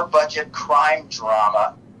 lower budget crime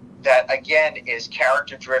drama that, again, is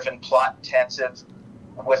character-driven, plot-intensive,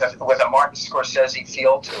 with a Martin Scorsese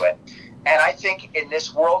feel to it. And I think in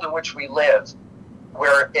this world in which we live,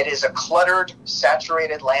 where it is a cluttered,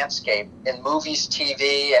 saturated landscape in movies,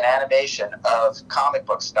 TV, and animation of comic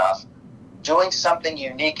book stuff, doing something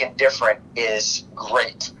unique and different is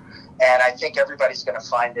great. And I think everybody's going to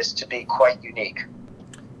find this to be quite unique.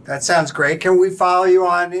 That sounds great. Can we follow you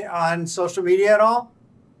on social media at all?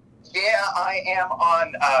 Yeah, I am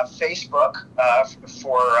on Facebook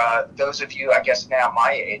for those of you, I guess, now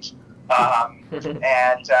my age.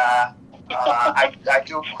 And I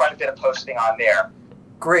do quite a bit of posting on there.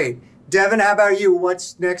 Great. Devin, how about you?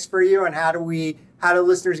 What's next for you, and how do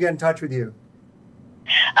listeners get in touch with you?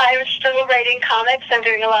 I'm still writing comics. I'm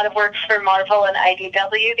doing a lot of work for Marvel and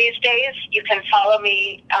IDW these days. You can follow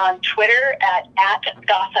me on Twitter at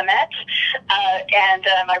Gothamette, and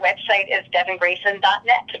my website is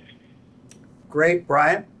devingrayson.net. Great.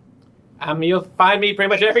 Brian? You'll find me pretty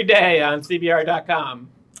much every day on CBR.com.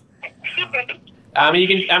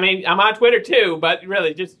 I'm on Twitter too, but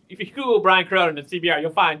really, just if you Google Brian Cronin and CBR,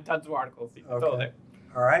 you'll find tons of articles. Okay.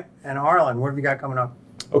 All right. And Arlen, what have you got coming up?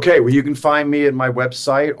 Okay, well, you can find me at my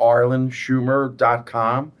website,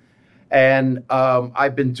 arlenschumer.com. And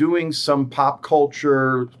I've been doing some pop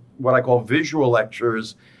culture, what I call visual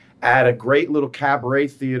lectures, at a great little cabaret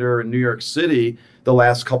theater in New York City the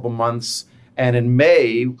last couple months. And in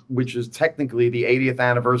May, which is technically the 80th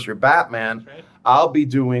anniversary of Batman, right, I'll be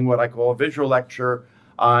doing what I call a visual lecture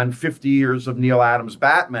on 50 years of Neil Adams'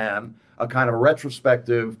 Batman, a kind of a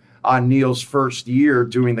retrospective on Neil's first year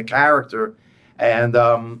doing the character. And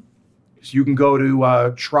so you can go to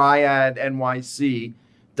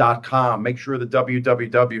triadnyc.com. Make sure the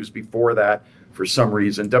www is before that for some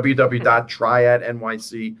reason.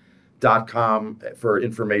 www.triadnyc.com. for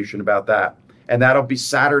information about that. And that'll be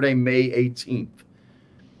Saturday, May 18th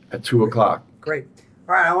at 2 o'clock. Great.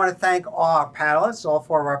 All right, I want to thank our panelists, all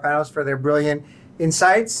four of our panelists, for their brilliant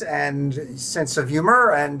insights and sense of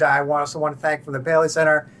humor. And I also want to thank from the Paley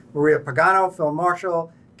Center, Maria Pagano, Phil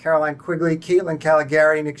Marshall, Caroline Quigley, Caitlin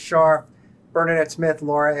Caligari, Nick Scharf, Bernadette Smith,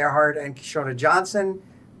 Laura Earhart, and Kishona Johnson.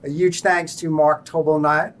 A huge thanks to Mark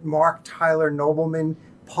Tyler Nobleman,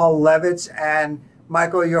 Paul Levitz, and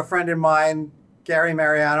Michael, your friend and mine, Gary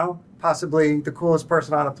Mariano, possibly the coolest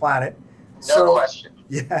person on the planet. No question.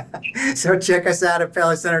 Yeah. So check us out at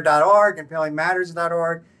paleycenter.org and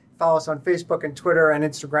paleymatters.org. Follow us on Facebook and Twitter and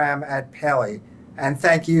Instagram at Paley. And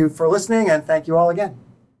thank you for listening, and thank you all again.